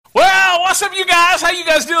What's up, you guys? How you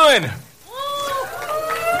guys doing?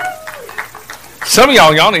 Some of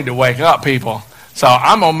y'all need to wake up, people. So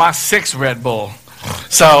I'm on my 6th Red Bull.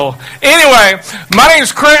 So anyway, my name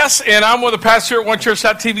is Chris, and I'm with the pastor here at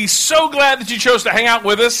OneChurch.tv. So glad that you chose to hang out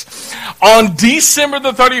with us on December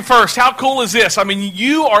the 31st. How cool is this? I mean,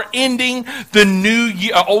 you are ending the new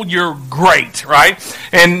year, old year great, right?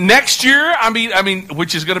 And next year, I mean,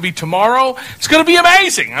 which is going to be tomorrow, it's going to be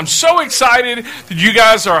amazing. I'm so excited that you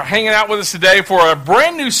guys are hanging out with us today for a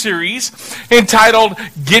brand new series entitled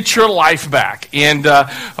 "Get Your Life Back." And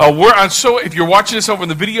so if you're watching this over in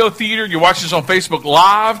the video theater, you're watching this on Facebook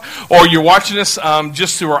Live, or you're watching us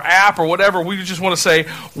just through our app or whatever, we just want to say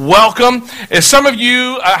welcome. And some of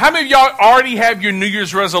you, how many of y'all already have your New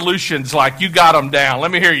Year's resolutions? Like, you got them down.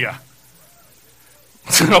 Let me hear you.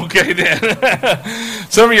 Okay, then.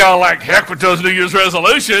 Some of y'all are like, heck with those New Year's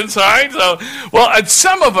resolutions, all right? So, well,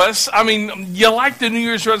 some of us, I mean, you like the New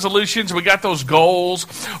Year's resolutions. We got those goals.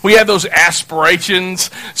 We have those aspirations.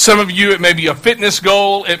 Some of you, it may be a fitness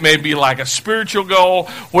goal. It may be like a spiritual goal,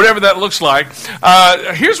 whatever that looks like.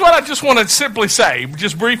 Here's what I just want to simply say,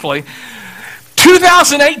 just briefly.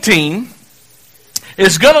 2018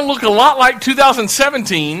 is going to look a lot like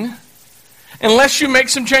 2017 unless you make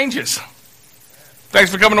some changes. Thanks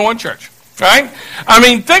for coming to One Church, right? I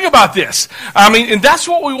mean, think about this. I mean, and that's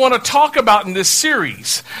what we want to talk about in this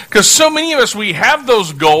series. Because so many of us, we have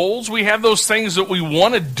those goals, we have those things that we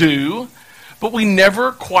want to do, but we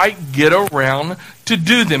never quite get around to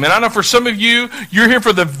do them. And I know for some of you, you're here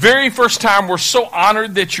for the very first time. We're so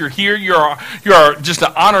honored that you're here. You're just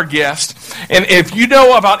an honor guest. And if you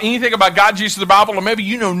know about anything about God, Jesus, the Bible, or maybe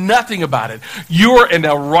you know nothing about it, you're in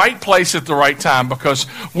the right place at the right time, because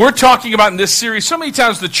we're talking about in this series so many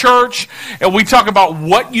times the church, and we talk about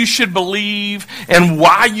what you should believe and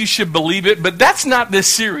why you should believe it, but that's not this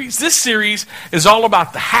series. This series is all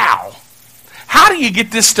about the how. How do you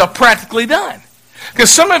get this stuff practically done?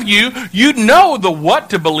 Because some of you know the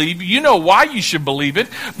what to believe, you know why you should believe it,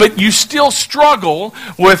 but you still struggle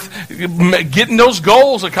with getting those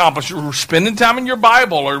goals accomplished, or spending time in your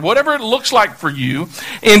Bible, or whatever it looks like for you.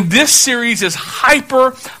 And this series is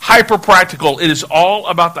hyper practical. It is all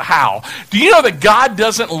about the how. Do you know that God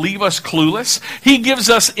doesn't leave us clueless? He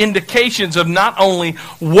gives us indications of not only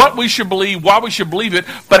what we should believe, why we should believe it,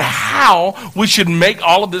 but how we should make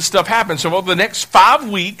all of this stuff happen. So over the next 5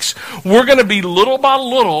 weeks, we're going to be little by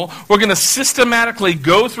little, we're going to systematically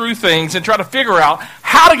go through things and try to figure out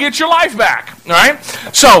how to get your life back. All right?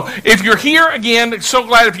 So if you're here, again, so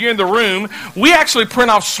glad if you're in the room, we actually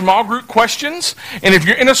print off small group questions. And if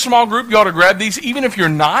you're in a small group, you ought to grab these. Even if you're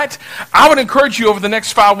not, I would encourage you over the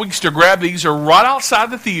next 5 weeks to grab these. They're right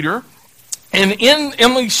outside the theater. And in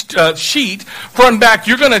Emily's sheet, front and back,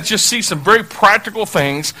 you're going to just see some very practical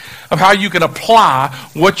things of how you can apply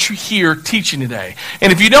what you hear teaching today.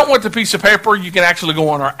 And if you don't want the piece of paper, you can actually go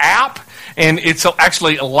on our app, and it's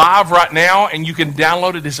actually live right now, and you can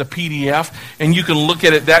download it as a PDF, and you can look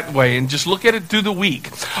at it that way, and just look at it through the week.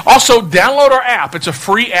 Also, download our app. It's a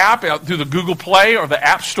free app through the Google Play or the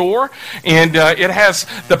App Store, and it has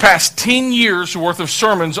the past 10 years worth of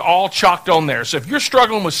sermons all chalked on there. So if you're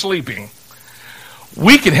struggling with sleeping,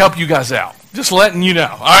 we can help you guys out. Just letting you know.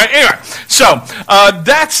 All right, anyway. So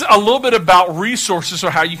that's a little bit about resources or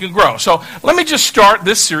how you can grow. So let me just start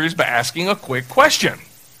this series by asking a quick question.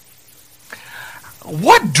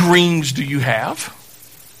 What dreams do you have?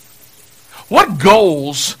 What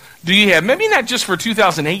goals do you have? Maybe not just for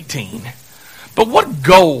 2018, but what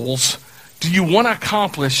goals do you want to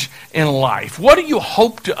accomplish in life? What do you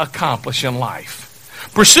hope to accomplish in life?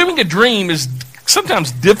 Pursuing a dream is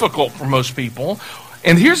sometimes difficult for most people.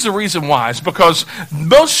 And here's the reason why. It's because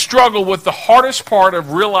most struggle with the hardest part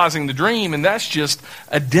of realizing the dream, and that's just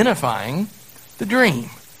identifying the dream.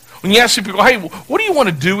 When you ask people, hey, what do you want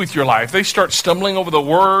to do with your life? They start stumbling over the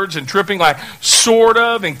words and tripping like sort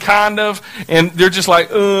of and kind of, and they're just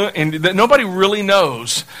like, and nobody really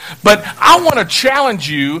knows. But I want to challenge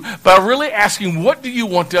you by really asking, what do you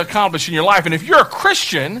want to accomplish in your life? And if you're a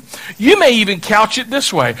Christian, you may even couch it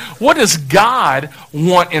this way. What does God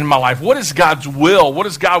want in my life? What is God's will? What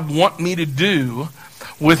does God want me to do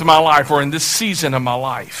with my life or in this season of my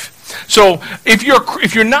life? So if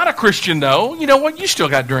you're not a Christian, though, you know what? You still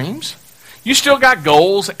got dreams. You still got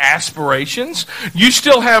goals, aspirations. You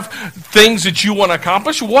still have things that you want to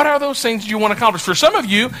accomplish. What are those things you want to accomplish? For some of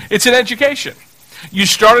you, it's in education. You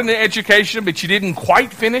started in education, but you didn't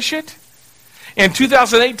quite finish it. In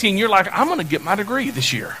 2018, you're like, I'm going to get my degree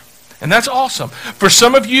this year. And that's awesome. For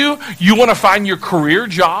some of you, you want to find your career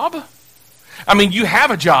job. I mean, you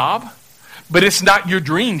have a job, but it's not your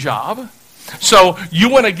dream job. So you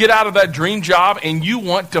want to get out of that dream job and you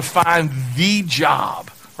want to find the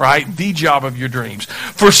job, right? The job of your dreams.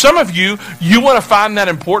 For some of you, you want to find that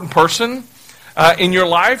important person in your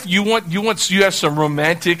life. You have some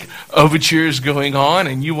romantic overtures going on,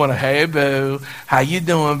 and you want to, hey, boo, how you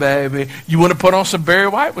doing, baby? You want to put on some Barry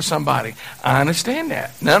White with somebody. I understand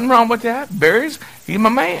that. Nothing wrong with that. Barry's, he's my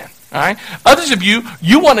man, all right? Others of you,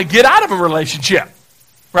 you want to get out of a relationship,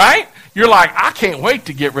 right? You're like, I can't wait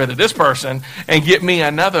to get rid of this person and get me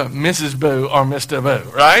another Mrs. Boo or Mr. Boo,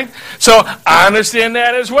 right? So I understand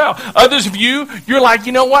that as well. Others of you, you're like,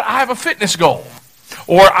 you know what? I have a fitness goal.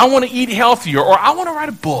 Or I want to eat healthier. Or I want to write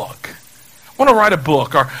a book. Or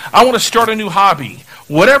I want to start a new hobby.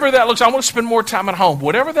 Whatever that looks like. I want to spend more time at home.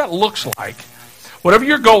 Whatever that looks like. Whatever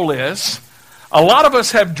your goal is. A lot of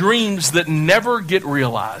us have dreams that never get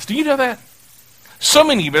realized. Do you know that? So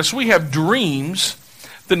many of us, we have dreams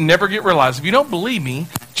that never get realized. If you don't believe me,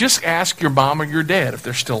 just ask your mom or your dad if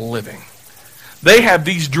they're still living. They have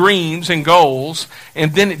these dreams and goals,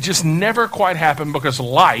 and then it just never quite happened because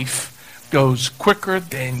life goes quicker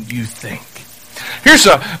than you think. Here's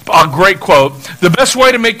a great quote. The best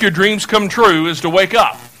way to make your dreams come true is to wake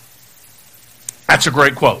up. That's a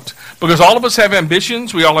great quote. Because all of us have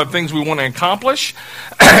ambitions. We all have things we want to accomplish.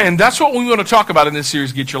 And that's what we want to talk about in this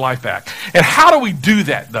series, Get Your Life Back. And how do we do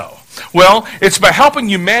that, though? Well, it's by helping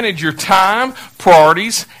you manage your time,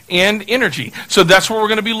 priorities, and energy. So that's what we're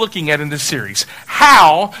going to be looking at in this series.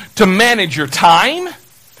 How to manage your time,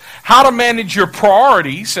 how to manage your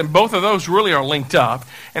priorities, and both of those really are linked up,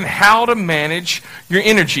 and how to manage your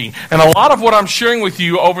energy. And a lot of what I'm sharing with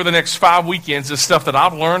you over the next 5 weekends is stuff that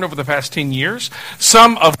I've learned over the past 10 years.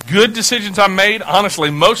 Some of good decisions I've made,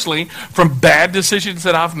 honestly, mostly from bad decisions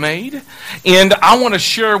that I've made. And I want to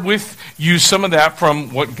share with you some of that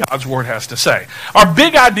from what God's Word has to say. Our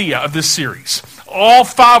big idea of this series, all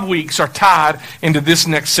 5 weeks are tied into this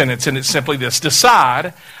next sentence, and it's simply this: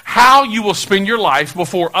 decide how you will spend your life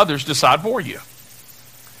before others decide for you.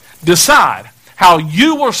 Decide how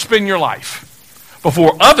you will spend your life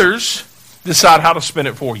before others decide how to spend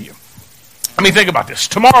it for you. I mean, think about this.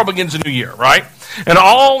 Tomorrow begins a new year, right? And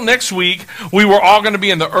all next week, we were all going to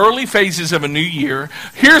be in the early phases of a new year.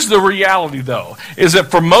 Here's the reality, though, is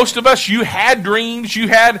that for most of us, you had dreams, you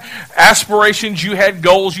had aspirations, you had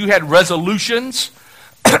goals, you had resolutions.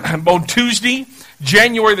 On Tuesday,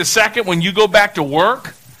 January the 2nd, when you go back to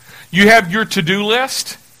work, you have your to-do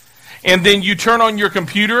list, and then you turn on your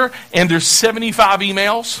computer, and there's 75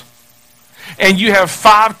 emails. And you have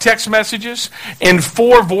 5 text messages and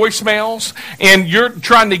 4 voicemails, and you're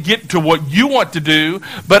trying to get to what you want to do,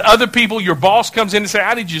 but other people, your boss comes in and says,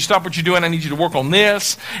 I need you to stop what you're doing, I need you to work on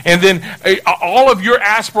this. And then all of your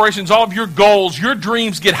aspirations, all of your goals, your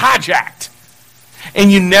dreams get hijacked.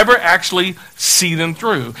 And you never actually see them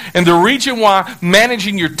through. And the reason why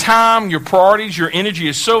managing your time, your priorities, your energy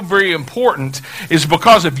is so very important is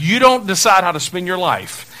because if you don't decide how to spend your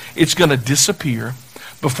life, it's going to disappear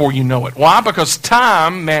before you know it. Why? Because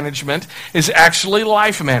time management is actually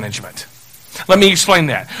life management. Let me explain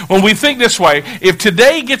that. When we think this way, if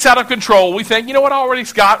today gets out of control, we think, you know what, I already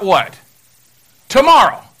got what?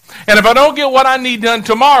 Tomorrow. And if I don't get what I need done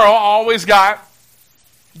tomorrow, I always got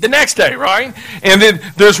the next day, right? And then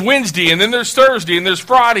there's Wednesday, and then there's Thursday, and there's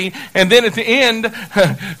Friday, and then at the end,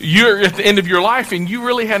 you're at the end of your life, and you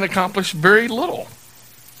really hadn't accomplished very little.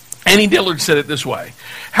 Annie Dillard said it this way: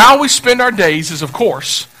 how we spend our days is, of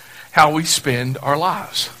course, how we spend our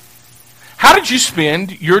lives. How did you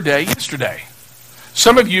spend your day yesterday?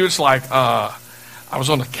 Some of you, it's like, I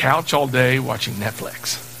was on the couch all day watching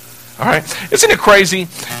Netflix. All right? Isn't it crazy?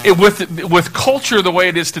 With culture the way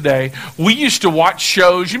it is today, we used to watch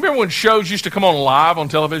shows. You remember when shows used to come on live on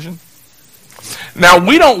television? Now,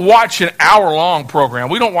 we don't watch an hour-long program.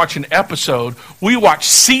 We don't watch an episode. We watch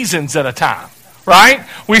seasons at a time. Right?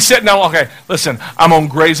 We sit down, okay, listen, I'm on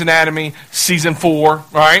Grey's Anatomy, season 4,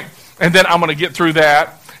 right? And then I'm going to get through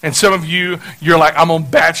that. And some of you, you're like, I'm on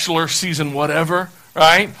Bachelor, season whatever,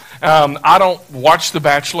 right? I don't watch The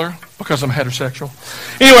Bachelor because I'm heterosexual.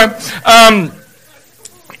 Anyway,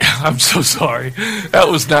 I'm so sorry. That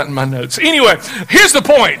was not in my notes. Anyway, here's the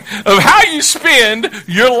point of how you spend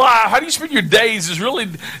your life. How do you spend your days is really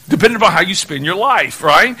dependent on how you spend your life,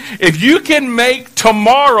 right? If you can make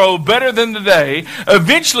tomorrow better than today,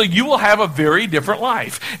 eventually you will have a very different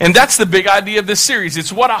life. And that's the big idea of this series.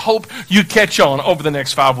 It's what I hope you catch on over the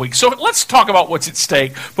next 5 weeks. So let's talk about what's at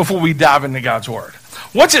stake before we dive into God's Word.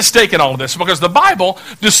 What's at stake in all of this? Because the Bible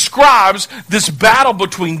describes this battle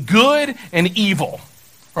between good and evil.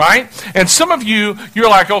 Right? And some of you, you're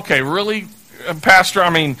like, okay, really? Pastor, I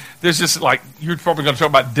mean, there's just like, you're probably going to talk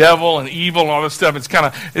about devil and evil and all this stuff. Is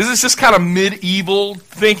this just kind of medieval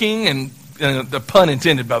thinking? And the pun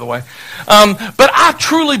intended, by the way. But I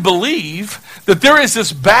truly believe that there is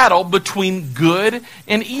this battle between good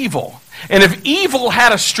and evil. And if evil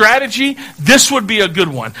had a strategy, this would be a good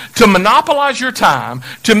one. To monopolize your time,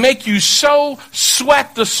 to make you so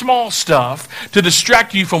sweat the small stuff, to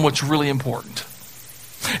distract you from what's really important.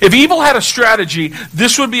 If evil had a strategy,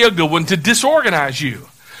 this would be a good one, to disorganize you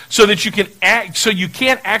so that you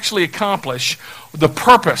can't actually accomplish the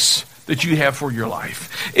purpose that you have for your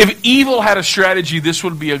life. If evil had a strategy, this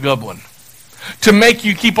would be a good one. To make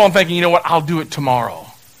you keep on thinking, you know what, I'll do it tomorrow.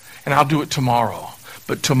 And I'll do it tomorrow.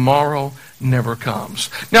 But tomorrow never comes.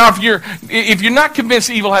 Now, if you're not convinced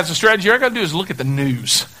evil has a strategy, all you got to do is look at the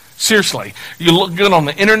news. Seriously. You look good on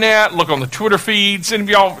the internet, look on the Twitter feeds. Any of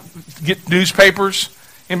y'all get newspapers?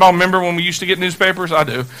 Anybody remember when we used to get newspapers? I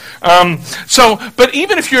do. But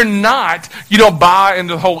even if you're not, you don't buy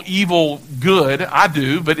into the whole evil good. I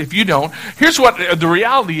do, but if you don't, here's what the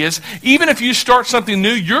reality is. Even if you start something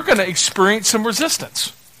new, you're going to experience some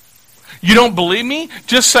resistance. You don't believe me?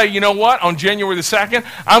 Just say, you know what? On January the 2nd,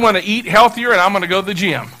 I'm going to eat healthier and I'm going to go to the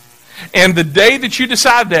gym. And the day that you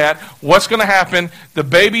decide that, what's going to happen? The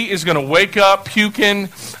baby is going to wake up puking.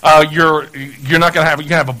 You're not going to have. You're going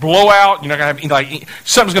to have a blowout. You're not going to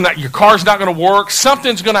have your car's not going to work.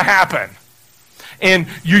 Something's going to happen, and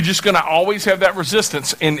you're just going to always have that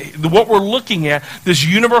resistance. And what we're looking at, this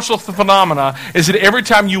universal phenomena, is that every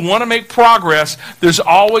time you want to make progress, there's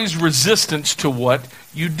always resistance to what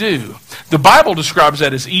you do. The Bible describes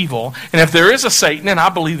that as evil, and if there is a Satan, and I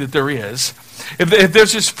believe that there is. If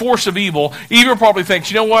there's this force of evil, evil probably thinks,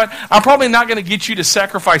 you know what, I'm probably not going to get you to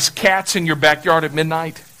sacrifice cats in your backyard at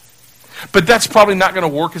midnight. But that's probably not going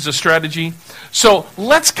to work as a strategy. So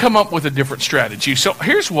let's come up with a different strategy. So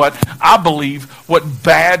here's what I believe, what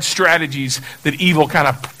bad strategies that evil kind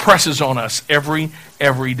of presses on us every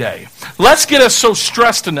day. Let's get us so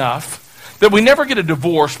stressed enough that we never get a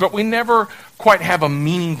divorce, but we never quite have a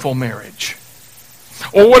meaningful marriage.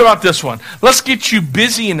 Or what about this one? Let's get you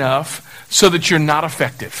busy enough so that you're not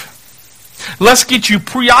effective. Let's get you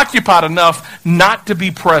preoccupied enough not to be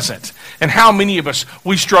present. And how many of us,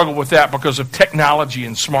 we struggle with that because of technology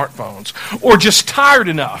and smartphones. Or just tired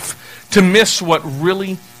enough to miss what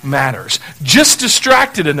really matters. Just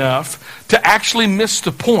distracted enough to actually miss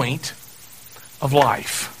the point of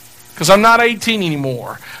life. Because I'm not 18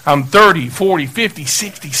 anymore. I'm 30, 40, 50,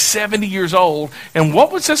 60, 70 years old. And what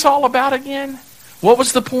was this all about again? What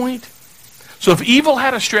was the point? So if evil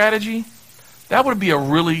had a strategy, that would be a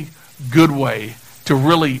really good way to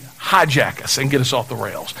really hijack us and get us off the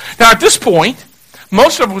rails. Now, at this point,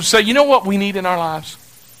 most of us would say, you know what we need in our lives?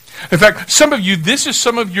 In fact, some of you, this is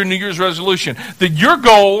some of your New Year's resolution, that your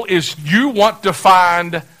goal is you want to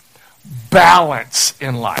find balance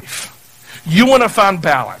in life. You want to find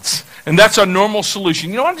balance. And that's our normal solution.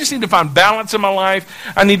 You know, I just need to find balance in my life.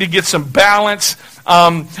 I need to get some balance.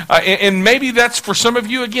 And maybe that's for some of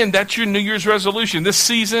you, again, that's your New Year's resolution. This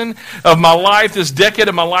season of my life, this decade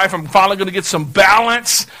of my life, I'm finally going to get some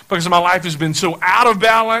balance because my life has been so out of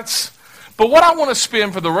balance. But what I want to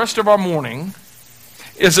spend for the rest of our morning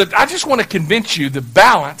is that I just want to convince you that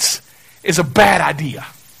balance is a bad idea.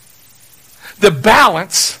 That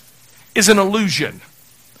balance is an illusion.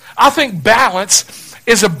 I think balance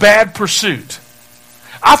is a bad pursuit.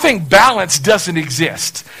 I think balance doesn't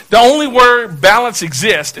exist. The only word balance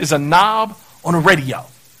exists is a knob on a radio.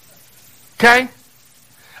 Okay?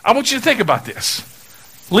 I want you to think about this.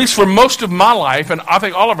 At least for most of my life, and I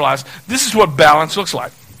think all of our lives, this is what balance looks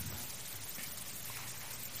like.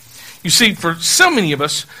 You see, for so many of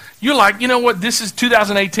us, you're like, you know what, this is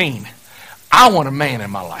 2018. I want a man in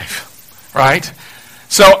my life, right?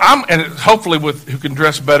 So and hopefully who can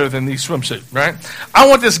dress better than these swimsuits, right? I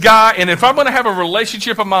want this guy, and if I'm going to have a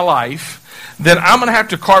relationship in my life, then I'm going to have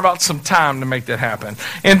to carve out some time to make that happen.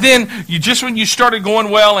 And then when you started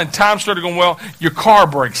going well and time started going well, your car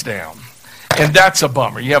breaks down. And that's a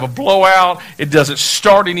bummer. You have a blowout. It doesn't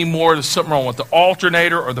start anymore. There's something wrong with the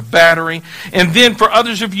alternator or the battery. And then for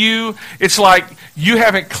others of you, it's like you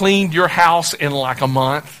haven't cleaned your house in like a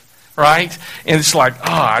month. Right? And it's like,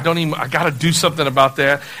 I got to do something about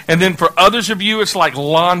that. And then for others of you, it's like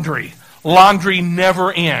laundry. Laundry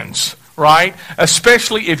never ends, right?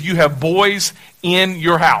 Especially if you have boys in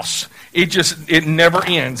your house. It never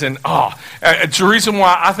ends. And it's the reason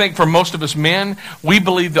why I think for most of us men, we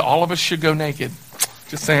believe that all of us should go naked.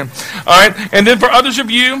 Just saying. All right? And then for others of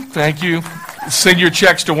you, thank you. Send your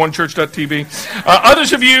checks to onechurch.tv.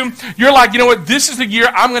 Others of you, you're like, you know what? This is the year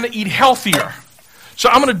I'm going to eat healthier. So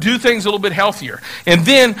I'm going to do things a little bit healthier. And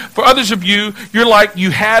then for others of you, you're like you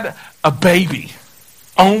had a baby.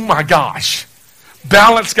 Oh my gosh.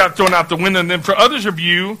 Balance got thrown out the window. And then for others of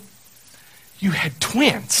you, you had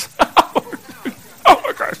twins. Oh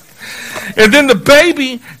my gosh. And then the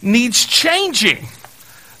baby needs changing.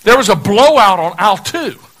 There was a blowout on aisle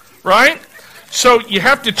 2, right? So you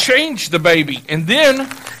have to change the baby. And then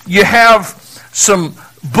you have some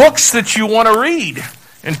books that you want to read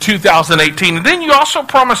in 2018. And then you also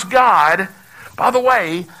promise God, by the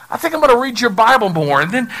way, I think I'm going to read your Bible more.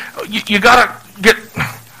 And then you got to get...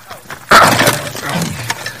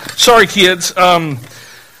 Sorry, kids.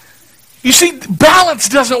 You see, balance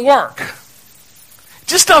doesn't work. It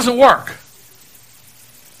just doesn't work.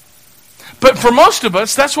 But for most of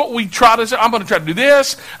us, that's what we try to say. I'm going to try to do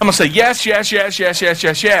this. I'm going to say yes, yes, yes, yes, yes,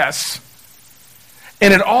 yes, yes.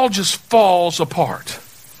 And it all just falls apart.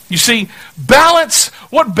 You see, balance,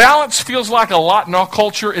 what balance feels like a lot in our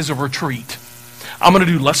culture is a retreat. I'm going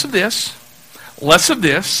to do less of this, and less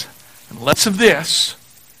of this.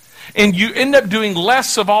 And you end up doing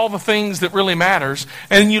less of all the things that really matters.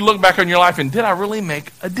 And then you look back on your life and did I really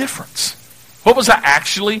make a difference? What was I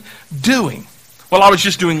actually doing? Well, I was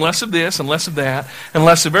just doing less of this and less of that and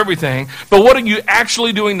less of everything. But what are you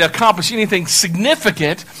actually doing to accomplish anything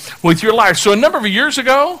significant with your life? So a number of years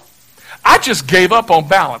ago, I just gave up on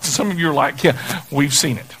balance. And some of you are like, yeah, we've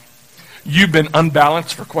seen it. You've been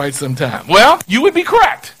unbalanced for quite some time. Well, you would be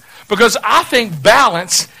correct. Because I think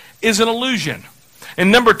balance is an illusion.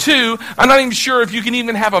 And number 2, I'm not even sure if you can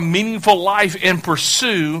even have a meaningful life and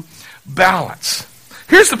pursue balance.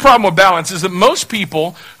 Here's the problem with balance is that most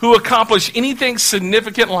people who accomplish anything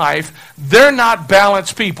significant in life, they're not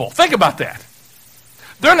balanced people. Think about that.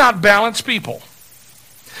 They're not balanced people.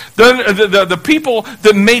 The people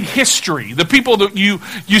that made history, the people that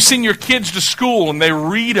you send your kids to school and they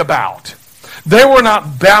read about, they were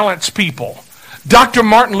not balanced people. Dr.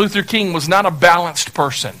 Martin Luther King was not a balanced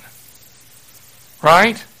person.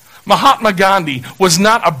 Right? Mahatma Gandhi was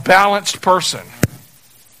not a balanced person.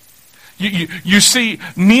 You see,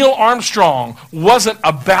 Neil Armstrong wasn't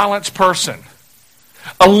a balanced person.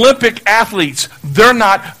 Olympic athletes, they're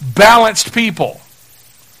not balanced people.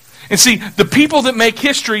 And see, the people that make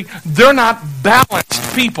history, they're not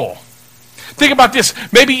balanced people. Think about this.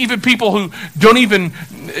 Maybe even people who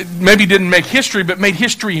maybe didn't make history, but made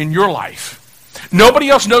history in your life. Nobody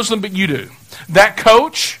else knows them but you do. That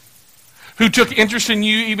coach who took interest in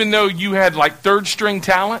you even though you had like third string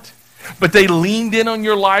talent, but they leaned in on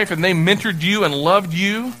your life and they mentored you and loved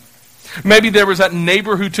you. Maybe there was that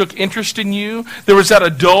neighbor who took interest in you. There was that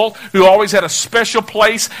adult who always had a special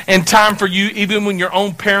place and time for you even when your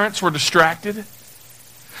own parents were distracted.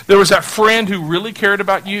 There was that friend who really cared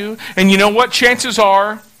about you. And you know what? Chances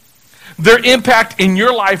are their impact in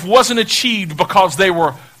your life wasn't achieved because they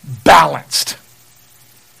were balanced.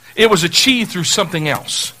 It was achieved through something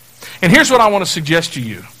else. And here's what I want to suggest to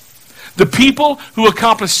you. The people who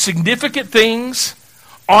accomplish significant things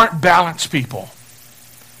aren't balanced people.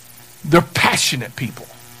 They're passionate people.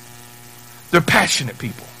 They're passionate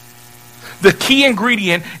people. The key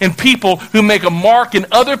ingredient in people who make a mark in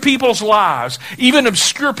other people's lives, even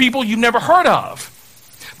obscure people you've never heard of,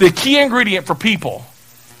 the key ingredient for people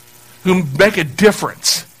who make a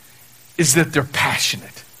difference is that they're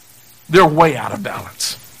passionate. They're way out of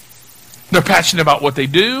balance. They're passionate about what they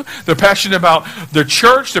do. They're passionate about their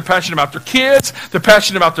church. They're passionate about their kids. They're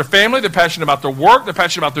passionate about their family. They're passionate about their work. They're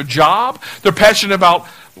passionate about their job. They're passionate about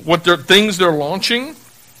things they're launching.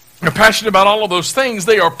 They're passionate about all of those things.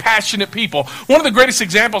 They are passionate people. One of the greatest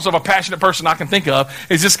examples of a passionate person I can think of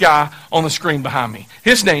is this guy on the screen behind me.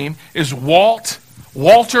 His name is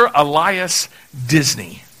Walter Elias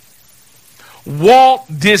Disney. Walt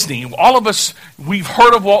Disney. All of us, we've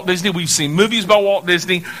heard of Walt Disney. We've seen movies about Walt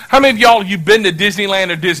Disney. How many of y'all, you've been to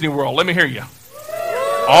Disneyland or Disney World? Let me hear you.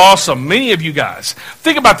 Awesome. Many of you guys.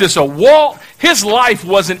 Think about this. So Walt, his life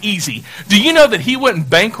wasn't easy. Do you know that he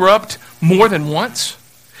went bankrupt more than once?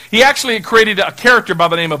 He actually had created a character by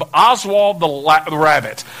the name of Oswald the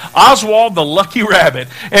Rabbit. Oswald the Lucky Rabbit.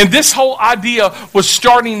 And this whole idea was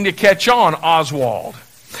starting to catch on Oswald.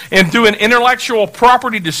 And through an intellectual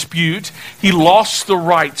property dispute, he lost the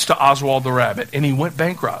rights to Oswald the Rabbit, and he went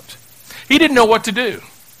bankrupt. He didn't know what to do.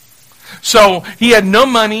 So he had no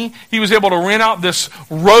money. He was able to rent out this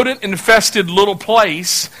rodent-infested little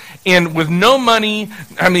place, and with no money,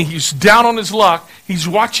 he's down on his luck. He's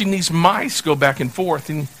watching these mice go back and forth,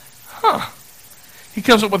 and he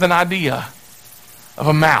comes up with an idea of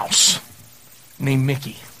a mouse named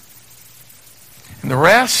Mickey. And the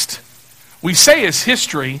rest, we say is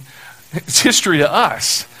history. It's history to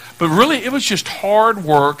us. But really, it was just hard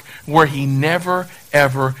work where he never,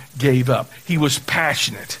 ever gave up. He was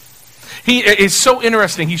passionate. It's so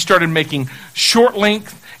interesting. He started making short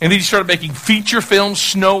length, and then he started making feature films.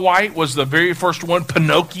 Snow White was the very first one.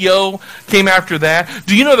 Pinocchio came after that.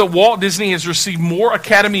 Do you know that Walt Disney has received more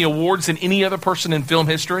Academy Awards than any other person in film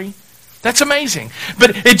history? That's amazing.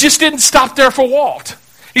 But it just didn't stop there for Walt.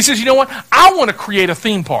 He says, you know what? I want to create a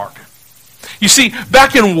theme park. You see,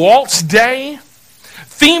 back in Walt's day,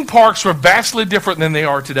 theme parks were vastly different than they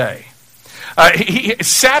are today.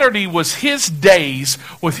 Saturday was his days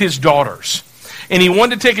with his daughters. And he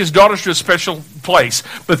wanted to take his daughters to a special place.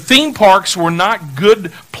 But theme parks were not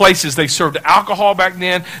good places. They served alcohol back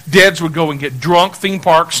then. Dads would go and get drunk. Theme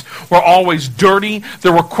parks were always dirty.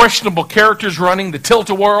 There were questionable characters running the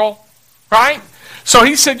tilt-a-whirl. Right? So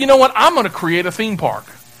he said, you know what? I'm going to create a theme park.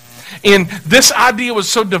 And this idea was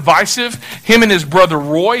so divisive, him and his brother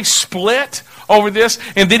Roy split over this,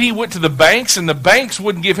 and then he went to the banks, and the banks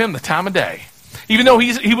wouldn't give him the time of day. Even though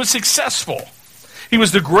he was successful. He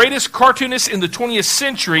was the greatest cartoonist in the 20th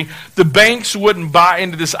century, the banks wouldn't buy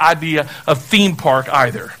into this idea of theme park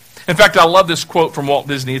either. In fact, I love this quote from Walt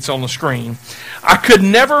Disney. It's on the screen. I could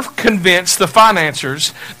never convince the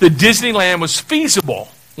financiers that Disneyland was feasible.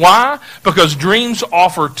 Why? Because dreams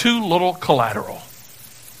offer too little collateral.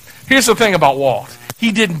 Here's the thing about Walt.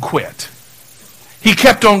 He didn't quit. He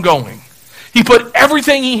kept on going. He put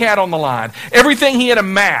everything he had on the line, everything he had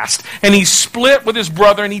amassed, and he split with his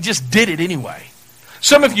brother, and he just did it anyway.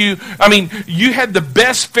 Some of you, you had the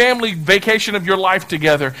best family vacation of your life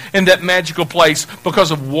together in that magical place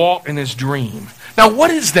because of Walt and his dream. Now,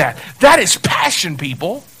 what is that? That is passion,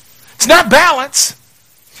 people. It's not balance.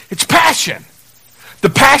 It's passion. The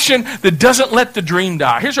passion that doesn't let the dream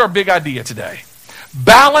die. Here's our big idea today.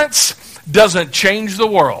 Balance doesn't change the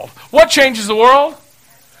world. What changes the world?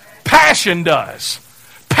 Passion does.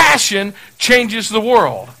 Passion changes the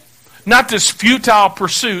world. Not this futile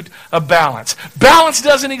pursuit of balance. Balance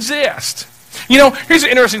doesn't exist. You know, here's an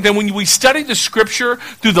interesting thing. When we study the Scripture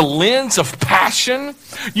through the lens of passion,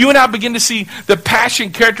 you and I begin to see that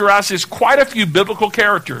passion characterizes quite a few biblical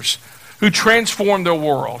characters who transformed their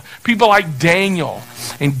world. People like Daniel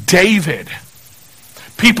and David.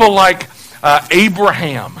 People like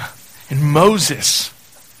Abraham and Moses.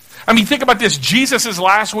 Think about this. Jesus'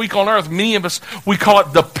 last week on earth, many of us, we call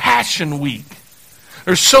it the Passion Week.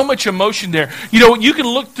 There's so much emotion there. You know, you can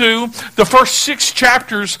look through the first 6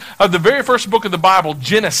 chapters of the very first book of the Bible,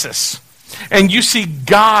 Genesis, and you see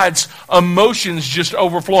God's emotions just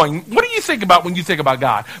overflowing. What do you think about when you think about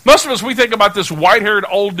God? Most of us, we think about this white-haired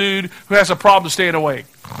old dude who has a problem staying awake.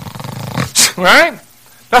 Right?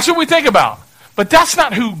 That's what we think about. But that's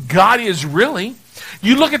not who God is really.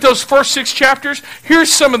 You look at those first 6 chapters,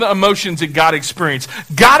 here's some of the emotions that God experienced.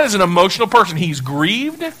 God is an emotional person. He's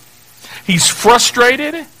grieved. He's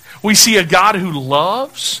frustrated. We see a God who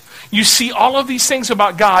loves. You see all of these things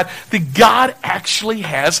about God, that God actually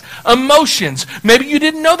has emotions. Maybe you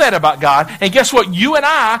didn't know that about God. And guess what? You and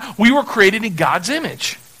I, we were created in God's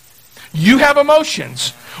image. You have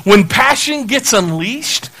emotions. When passion gets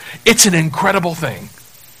unleashed, it's an incredible thing.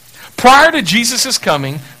 Prior to Jesus'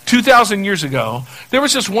 coming, 2,000 years ago, there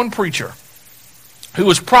was this one preacher who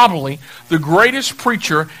was probably the greatest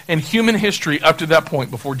preacher in human history up to that point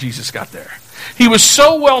before Jesus got there. He was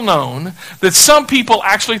so well known that some people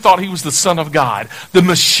actually thought he was the Son of God, the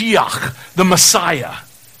Mashiach, the Messiah.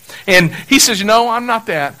 And he says, you know, I'm not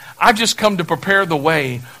that. I've just come to prepare the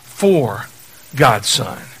way for God's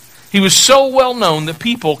Son. He was so well known that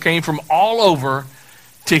people came from all over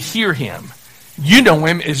to hear him. You know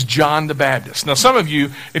him as John the Baptist. Now, some of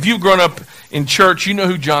you, if you've grown up in church, you know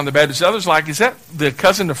who John the Baptist is. Others like, is that the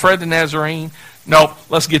cousin to Fred the Nazarene? No,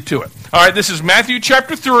 let's get to it. All right, this is Matthew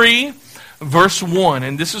chapter 3, verse 1.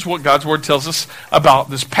 And this is what God's Word tells us about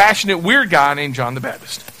this passionate, weird guy named John the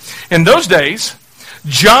Baptist. In those days,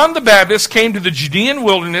 John the Baptist came to the Judean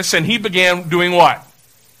wilderness, and he began doing what?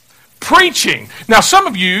 Preaching. Now, some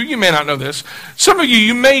of you may not know this. Some of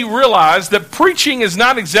you may realize that preaching is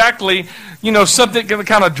not exactly, something that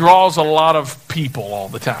kind of draws a lot of people all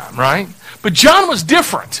the time, right? But John was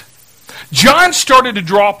different. John started to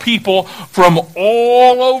draw people from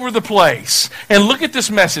all over the place. And look at this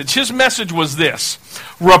message. His message was this: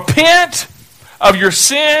 repent of your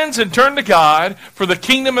sins and turn to God, for the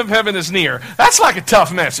kingdom of heaven is near. That's like a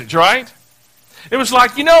tough message, right? It was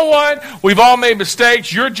like, you know what? We've all made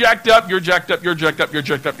mistakes. You're jacked up, you're jacked up, you're jacked up, you're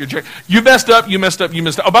jacked up, you're jacked up. You messed up, you messed up, you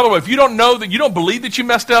messed up. Oh, by the way, if you don't know that, you don't believe that you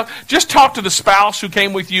messed up, just talk to the spouse who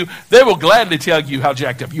came with you. They will gladly tell you how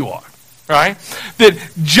jacked up you are. Right?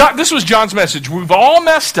 This was John's message. We've all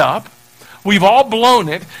messed up. We've all blown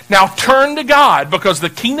it. Now turn to God, because the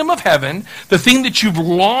kingdom of heaven, the thing that you've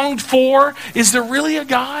longed for, is there really a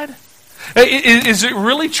God? Is it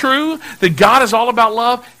really true that God is all about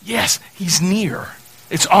love? Yes, he's near.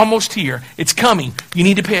 It's almost here. It's coming. You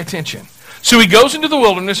need to pay attention. So he goes into the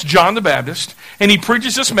wilderness, John the Baptist, and he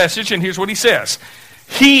preaches this message, and here's what he says.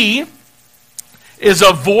 He is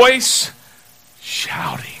a voice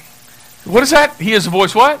shouting. What is that? He is a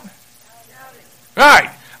voice what? Shouting. All right.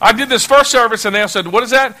 I did this first service, and they all said, what is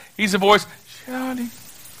that? He's a voice shouting.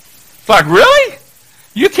 It's like, really?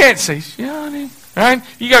 You can't say shouting, right?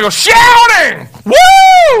 You got to go shouting.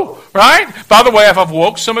 Woo! Right? By the way, if I've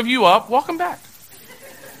woke some of you up, welcome back.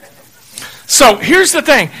 So here's the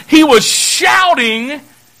thing. He was shouting,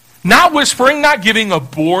 not whispering, not giving a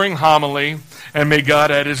boring homily, and may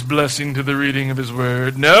God add his blessing to the reading of his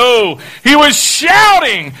word. No, he was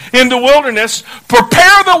shouting in the wilderness,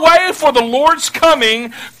 prepare the way for the Lord's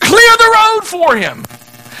coming, clear the road for him.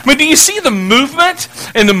 I mean, do you see the movement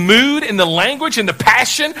and the mood and the language and the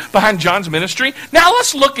passion behind John's ministry? Now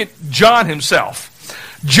let's look at John himself.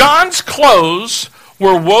 John's clothes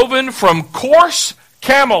were woven from coarse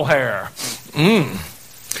camel hair.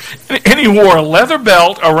 And he wore a leather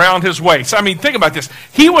belt around his waist. I mean, think about this.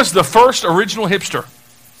 He was the first original hipster.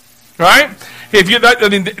 Right?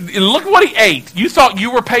 Look at what he ate. You thought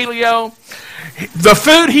you were paleo? The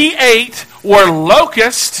food he ate were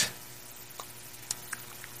locusts.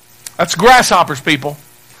 That's grasshoppers, people.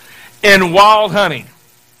 And wild honey.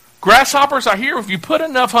 Grasshoppers, I hear if you put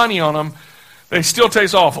enough honey on them, they still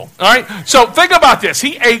taste awful. All right? So think about this.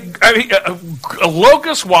 He ate a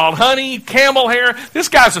locust, wild honey, camel hair. This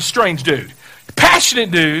guy's a strange dude.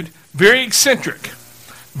 Passionate dude, very eccentric.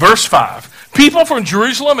 Verse 5. People from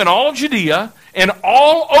Jerusalem and all of Judea and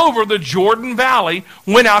all over the Jordan Valley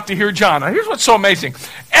went out to hear John. Now here's what's so amazing.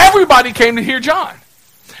 Everybody came to hear John.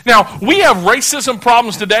 Now, we have racism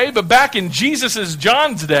problems today, but back in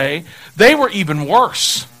John's day, they were even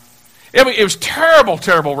worse. I mean, it was terrible,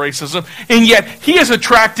 terrible racism, and yet he is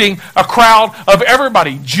attracting a crowd of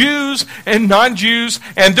everybody, Jews and non-Jews,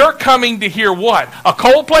 and they're coming to hear what? A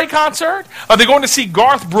Coldplay concert? Are they going to see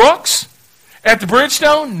Garth Brooks at the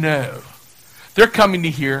Bridgestone? No. They're coming to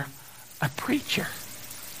hear a preacher,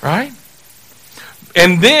 right?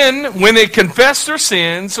 And then, when they confess their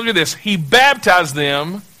sins, look at this, he baptized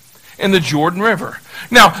them in the Jordan River.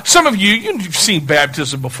 Now, some of you've seen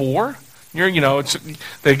baptism before.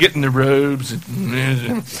 They get in the robes.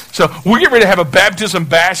 So we're getting ready to have a baptism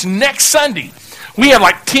bash next Sunday. We have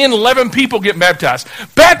like 10, 11 people getting baptized.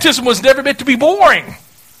 Baptism was never meant to be boring.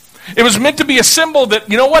 It was meant to be a symbol that,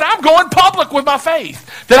 you know what, I'm going public with my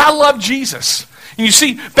faith, that I love Jesus. And you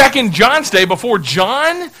see, back in John's day, before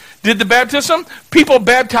John did the baptism, people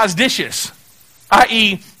baptized dishes,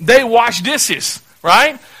 i.e., they washed dishes,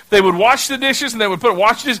 right? They would wash the dishes, and they would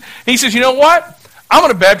wash dishes. And he says, you know what? I'm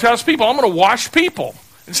going to baptize people. I'm going to wash people.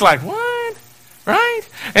 It's like, what? Right?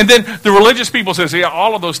 And then the religious people says, yeah,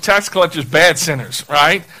 all of those tax collectors, bad sinners,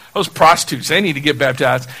 right? Those prostitutes, they need to get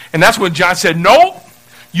baptized. And that's when John said, nope,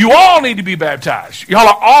 you all need to be baptized. Y'all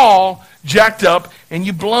are all jacked up, and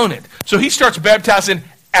you've blown it. So he starts baptizing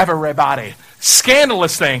everybody.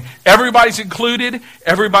 Scandalous thing. Everybody's included.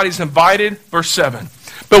 Everybody's invited. Verse 7.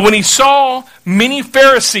 But when he saw many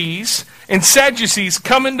Pharisees and Sadducees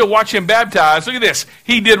coming to watch him baptize, look at this.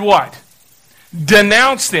 He did what?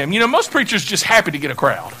 Denounce them. You know, most preachers are just happy to get a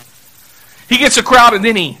crowd. He gets a crowd and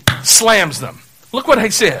then he slams them. Look what he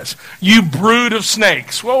says. You brood of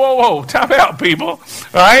snakes. Whoa, whoa, whoa. Time out, people. All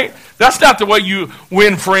right? That's not the way you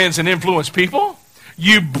win friends and influence people.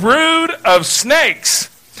 You brood of snakes.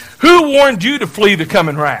 Who warned you to flee the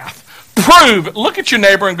coming wrath? Prove. Look at your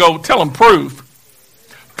neighbor and go, tell him, prove.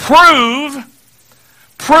 Prove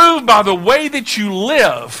by the way that you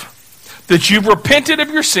live that you've repented of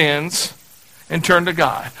your sins and turned to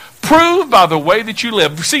God. Prove by the way that you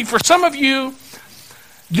live. See, for some of you,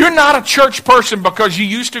 you're not a church person because you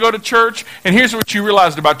used to go to church, and here's what you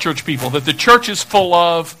realized about church people, that the church is full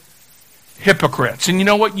of hypocrites. And you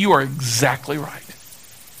know what? You are exactly right.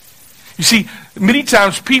 You see, many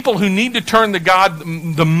times people who need to turn to God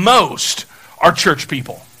the most are church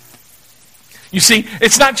people. You see,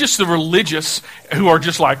 it's not just the religious who are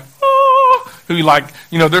just like, oh, who like,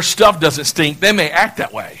 their stuff doesn't stink. They may act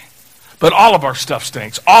that way. But all of our stuff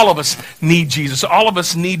stinks. All of us need Jesus. All of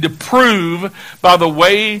us need to prove by the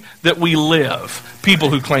way that we live, people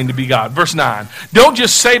who claim to be God. Verse 9, don't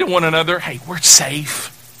just say to one another, hey, we're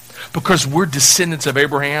safe because we're descendants of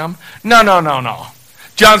Abraham. No.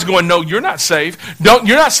 John's going, no, you're not safe. You're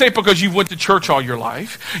not safe because you went to church all your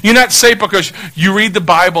life. You're not safe because you read the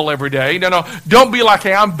Bible every day. No. Don't be like,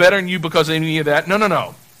 hey, I'm better than you because of any of that.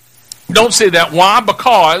 No. Don't say that. Why?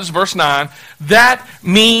 Because, verse 9, that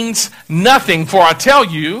means nothing. For I tell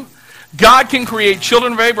you, God can create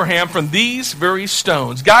children of Abraham from these very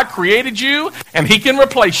stones. God created you, and he can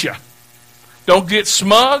replace you. Don't get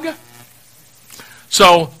smug.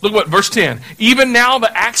 So, look what verse 10. Even now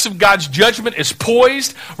the axe of God's judgment is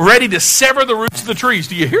poised, ready to sever the roots of the trees.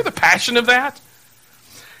 Do you hear the passion of that?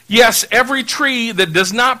 Yes, every tree that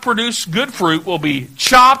does not produce good fruit will be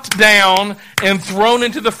chopped down and thrown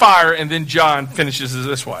into the fire. And then John finishes it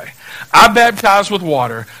this way. I baptize with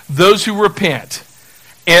water those who repent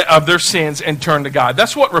of their sins and turn to God.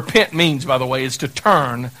 That's what repent means, by the way, is to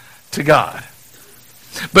turn to God.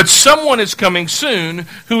 But someone is coming soon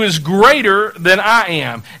who is greater than I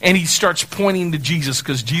am. And he starts pointing to Jesus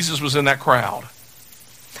because Jesus was in that crowd.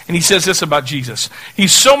 And he says this about Jesus.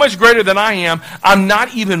 He's so much greater than I am, I'm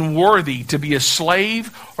not even worthy to be a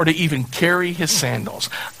slave or to even carry his sandals.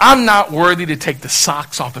 I'm not worthy to take the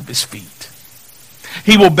socks off of his feet.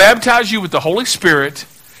 He will baptize you with the Holy Spirit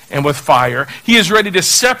and with fire. He is ready to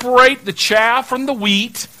separate the chaff from the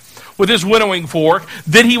wheat with his winnowing fork.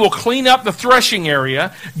 Then he will clean up the threshing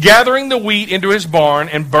area, gathering the wheat into his barn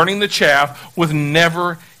and burning the chaff with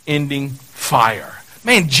never-ending fire.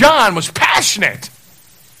 Man, John was passionate.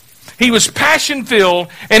 He was passion-filled,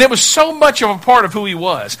 and it was so much of a part of who he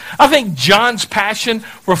was. I think John's passion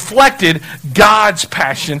reflected God's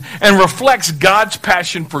passion and reflects God's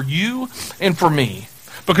passion for you and for me.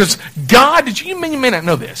 Because God, you may not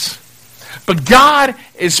know this, but God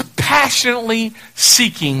is passionately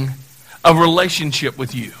seeking a relationship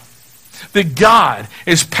with you. That God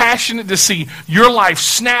is passionate to see your life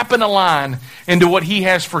snap in a line into what he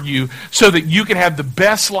has for you so that you can have the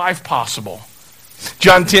best life possible.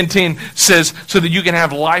 John 10:10 says, so that you can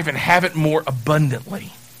have life and have it more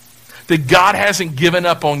abundantly. That God hasn't given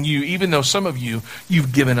up on you, even though some of you,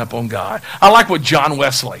 you've given up on God. I like what John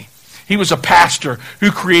Wesley, he was a pastor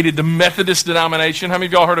who created the Methodist denomination. How many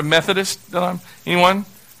of y'all heard of Methodist? Anyone?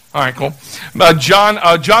 All right, cool.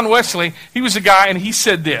 John Wesley, he was a guy, and he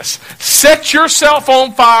said this: set yourself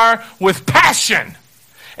on fire with passion,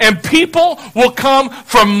 and people will come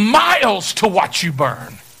from miles to watch you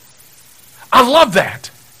burn. I love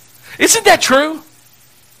that. Isn't that true?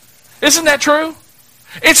 Isn't that true?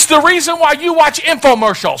 It's the reason why you watch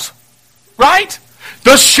infomercials, right?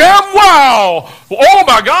 The ShamWow. Oh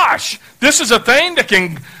my gosh, this is a thing that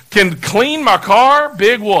can clean my car.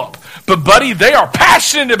 Big whoop. But buddy, they are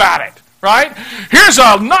passionate about it, right? Here's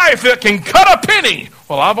a knife that can cut a penny.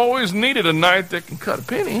 Well, I've always needed a knife that can cut a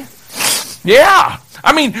penny. Yeah.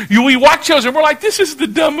 I mean, we watch those and we're like, this is the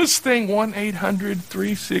dumbest thing.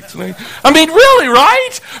 1-800-368. I mean, really,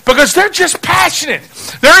 right? Because they're just passionate.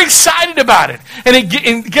 They're excited about it.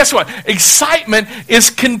 And guess what? Excitement is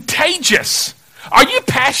contagious. Are you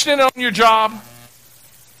passionate on your job?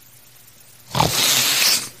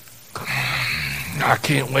 I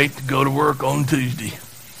can't wait to go to work on Tuesday.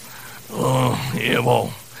 Oh, yeah,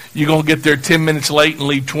 well, you're going to get there 10 minutes late and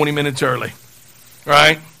leave 20 minutes early.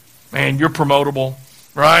 Right? Man, you're promotable.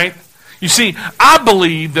 Right? You see, I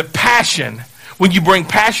believe that passion, when you bring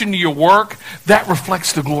passion to your work, that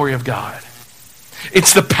reflects the glory of God.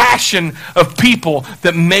 It's the passion of people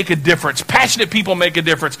that make a difference. Passionate people make a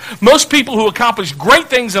difference. Most people who accomplish great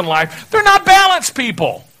things in life, they're not balanced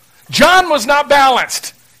people. John was not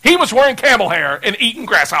balanced. He was wearing camel hair and eating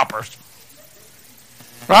grasshoppers.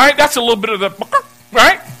 Right? That's a little bit of the,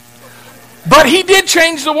 right? But he did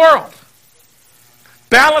change the world.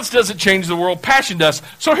 Balance doesn't change the world. Passion does.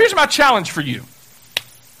 So here's my challenge for you.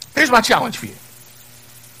 Here's my challenge for you.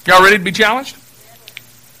 Y'all ready to be challenged?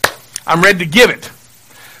 I'm ready to give it.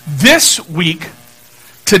 This week,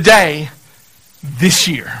 today, this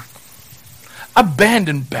year,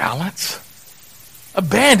 abandon balance.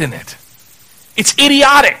 Abandon it. It's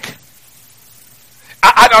idiotic.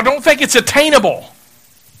 I don't think it's attainable.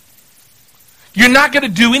 You're not going to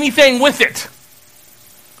do anything with it.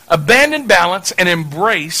 Abandon balance and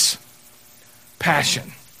embrace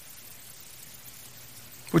passion.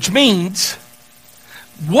 Which means,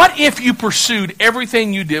 what if you pursued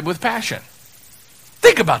everything you did with passion?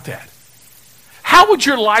 Think about that. How would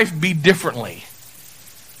your life be differently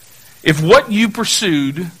if what you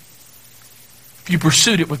pursued, if you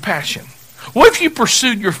pursued it with passion? What if you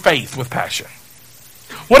pursued your faith with passion?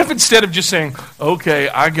 What if instead of just saying, okay,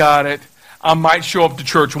 I got it, I might show up to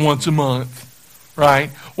church once a month, right?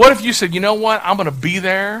 What if you said, you know what, I'm going to be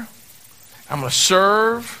there, I'm going to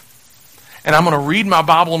serve, and I'm going to read my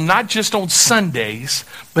Bible not just on Sundays,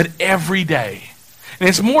 but every day. And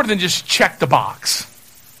it's more than just check the box.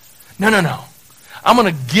 No. I'm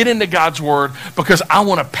going to get into God's Word because I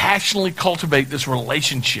want to passionately cultivate this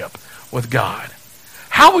relationship with God.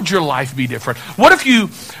 how would your life be different? What if you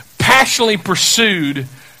passionately pursued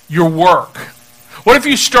your work? What if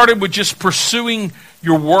you started with just pursuing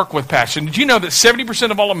your work with passion? Did you know that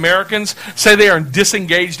 70% of all Americans say they are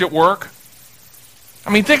disengaged at work?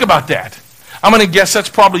 I mean, think about that. I'm going to guess that's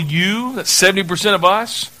probably you. That's 70% of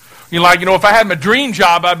us. You're like, if I had my dream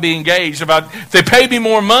job, I'd be engaged. If they paid me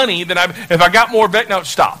more money, if I got more, no,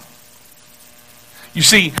 stop. You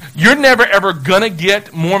see, you're never ever going to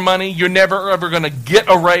get more money. You're never ever going to get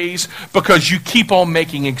a raise because you keep on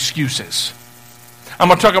making excuses. I'm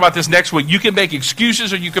going to talk about this next week. You can make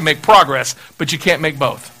excuses or you can make progress, but you can't make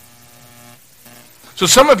both. So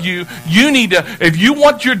some of you need to, if you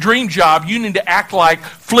want your dream job, you need to act like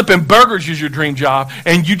flipping burgers is your dream job,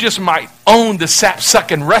 and you just might own the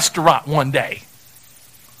sap-sucking restaurant one day.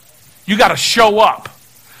 You got to show up.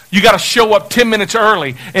 You got to show up 10 minutes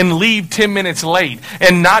early and leave 10 minutes late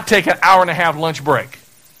and not take an hour and a half lunch break.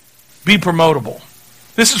 Be promotable.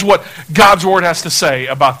 This is what God's Word has to say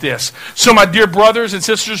about this. So my dear brothers and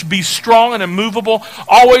sisters, be strong and immovable.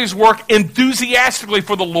 Always work enthusiastically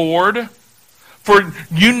for the Lord. For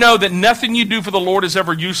you know that nothing you do for the Lord is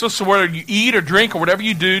ever useless. So whether you eat or drink or whatever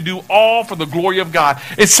you do all for the glory of God.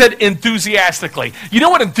 It said enthusiastically. You know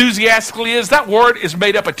what enthusiastically is? That word is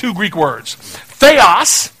made up of two Greek words.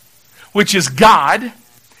 Theos, which is God,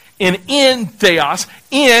 and in theos.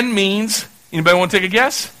 In means, anybody want to take a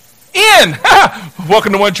guess? In.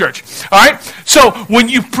 Welcome to One Church. All right? So when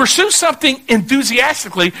you pursue something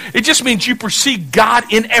enthusiastically, it just means you pursue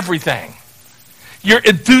God in everything. You're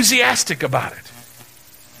enthusiastic about it.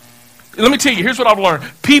 Let me tell you, here's what I've learned.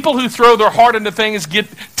 People who throw their heart into things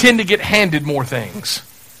tend to get handed more things.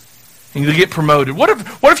 And they get promoted. What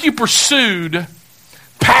if you pursued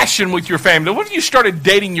passion with your family? What if you started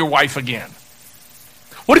dating your wife again?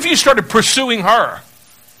 What if you started pursuing her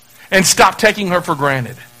and stopped taking her for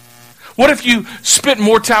granted? What if you spent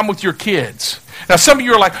more time with your kids? Now, some of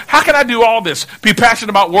you are like, how can I do all this? Be passionate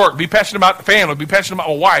about work, be passionate about the family, be passionate about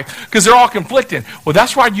my wife, because they're all conflicting. Well,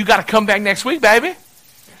 that's why you got to come back next week, baby.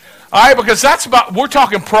 All right, because we're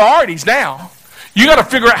talking priorities now. You got to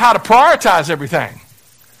figure out how to prioritize everything.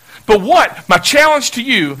 But my challenge to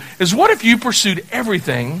you is, what if you pursued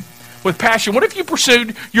everything with passion? What if you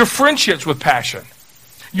pursued your friendships with passion?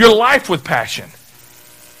 Your life with passion?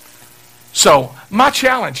 So, my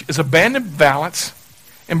challenge is abandon balance,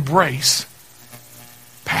 embrace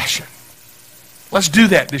passion. Let's do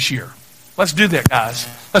that this year. Let's do that, guys.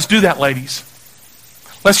 Let's do that, ladies.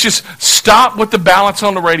 Let's just stop with the balance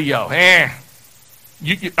on the radio. I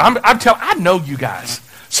know you guys.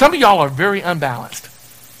 Some of y'all are very unbalanced.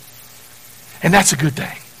 And that's a good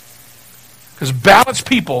thing. Because balanced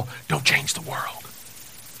people don't change the world.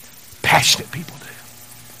 Passionate people do.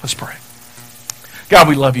 Let's pray. God,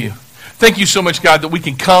 we love you. Thank you so much, God, that we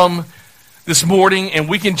can come this morning and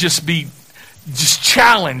we can just be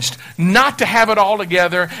challenged not to have it all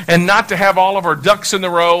together and not to have all of our ducks in the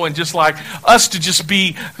row and just like us to just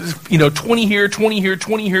be, 20 here, 20 here,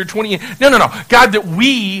 20 here, 20 here. No. God, that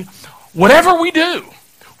whatever we do,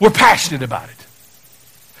 we're passionate about it.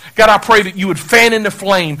 God, I pray that you would fan into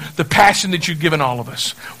flame the passion that you've given all of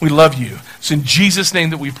us. We love you. It's in Jesus'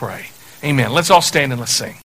 name that we pray. Amen. Let's all stand and let's sing.